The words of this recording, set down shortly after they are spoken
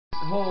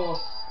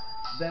horse,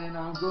 then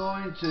I'm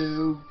going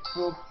to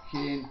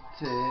fucking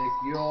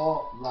take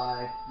your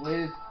life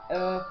with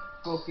a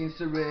fucking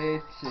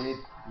serrated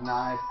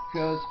knife,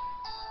 'cause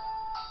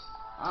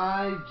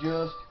I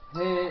just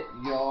hate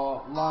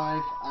your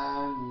life,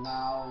 and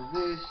now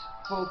this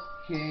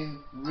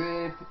fucking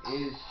rape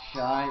is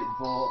shite,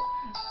 but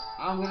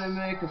I'm gonna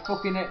make a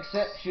fucking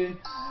exception,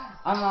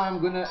 and I'm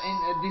gonna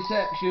enter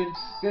deception,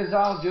 'cause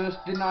I'll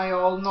just deny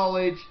all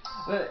knowledge.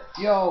 But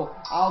yo,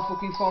 I'll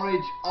fucking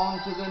forage on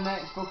to the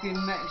next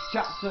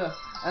chapter,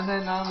 and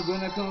then I'm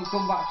gonna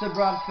come back to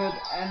Bradford,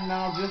 and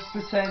I'll just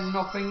pretend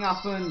nothing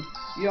happened,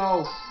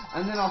 yo,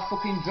 and then I'll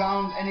fucking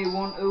drown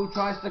anyone who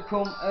tries to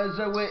come as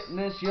a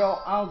witness, yo.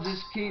 I'll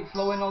just keep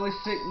flowing all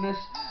this sickness,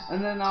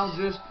 and then I'll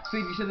just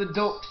feed you to the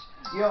ducks.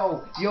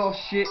 Yo, your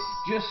shit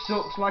just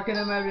sucks like an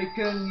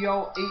American.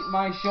 Yo, eat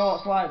my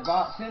shorts like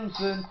Bart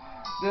Simpson.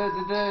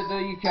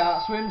 You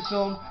can't swim,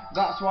 son.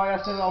 That's why I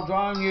said I'll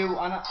drown you.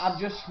 And I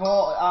just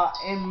thought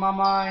in my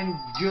mind,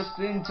 just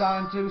in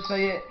time to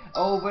say it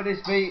over this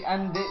beat.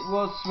 And it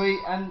was sweet,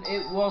 and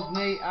it was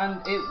neat,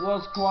 and it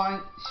was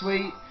quite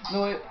sweet.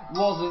 No, it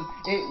wasn't.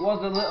 It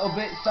was a little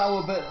bit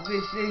sour, but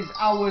this is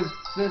ours.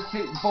 The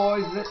sick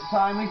boys, that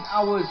time is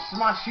ours.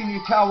 Smashing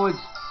you cowards.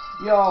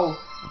 Yo,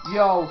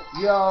 yo,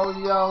 yo,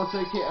 yo,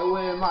 take it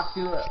away,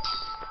 m-acculate.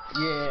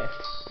 Yeah,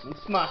 I'm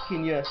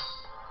smacking you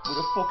with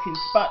a fucking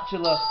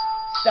spatula,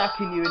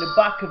 stacking you in the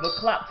back of a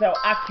clapped out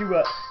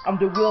Accurate. I'm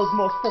the world's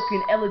most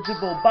fucking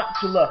eligible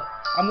bachelor.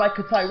 I'm like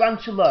a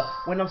tarantula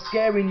when I'm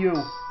scaring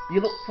you.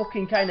 You look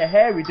fucking kinda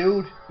hairy,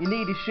 dude. You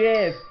need a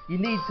shave, you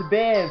need to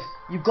bathe.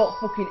 You've got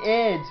fucking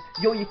AIDS,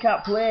 yo, you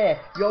can't play.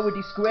 You're a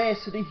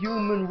disgrace to the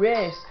human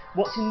race.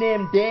 What's your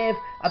name, Dave?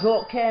 I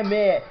don't care,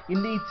 mate. You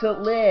need to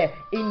lay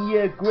in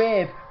your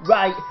grave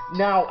right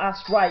now. I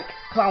strike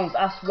clowns,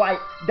 I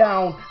swipe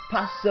down.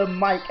 Pass the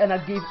mic and I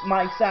give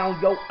my sound.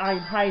 Yo, I'm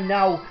high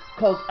now,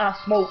 'cause I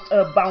smoked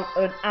about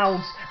an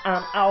ounce.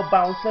 And I'll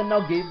bounce and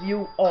I'll give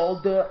you all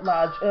the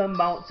large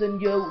amounts.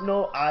 And you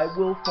know I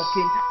will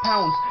fucking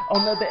pounce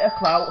on a bit of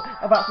clout.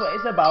 That's what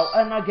it's about.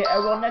 And I get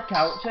her on the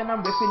couch and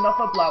I'm ripping off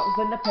a blouse.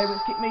 And the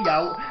parents kicked me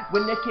out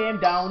when they came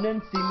down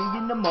and see me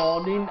in the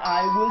morning.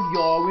 I was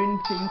yawning,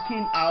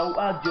 thinking how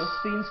I'd just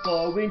been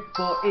scoring,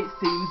 but it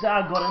seems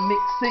I got a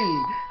mixed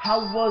scene. How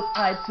was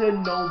I to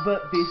know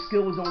that this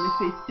girl was only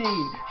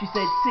 15? She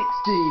said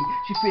 16.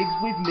 She figs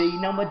with me,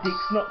 now my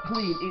dick's not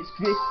clean. It's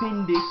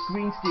dripping this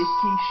green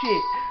sticky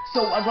shit.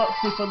 So I got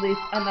syphilis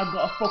and I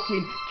got a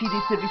fucking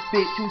kiddie to this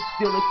bitch who's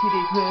still a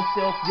kiddie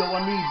herself. Yo,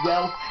 I need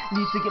wealth,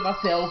 need to get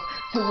myself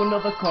to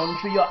another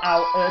country or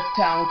out of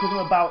town, 'cause I'm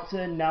about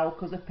to now,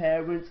 'cause the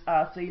parents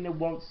are saying they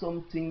want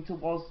something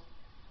towards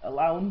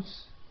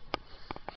allowance.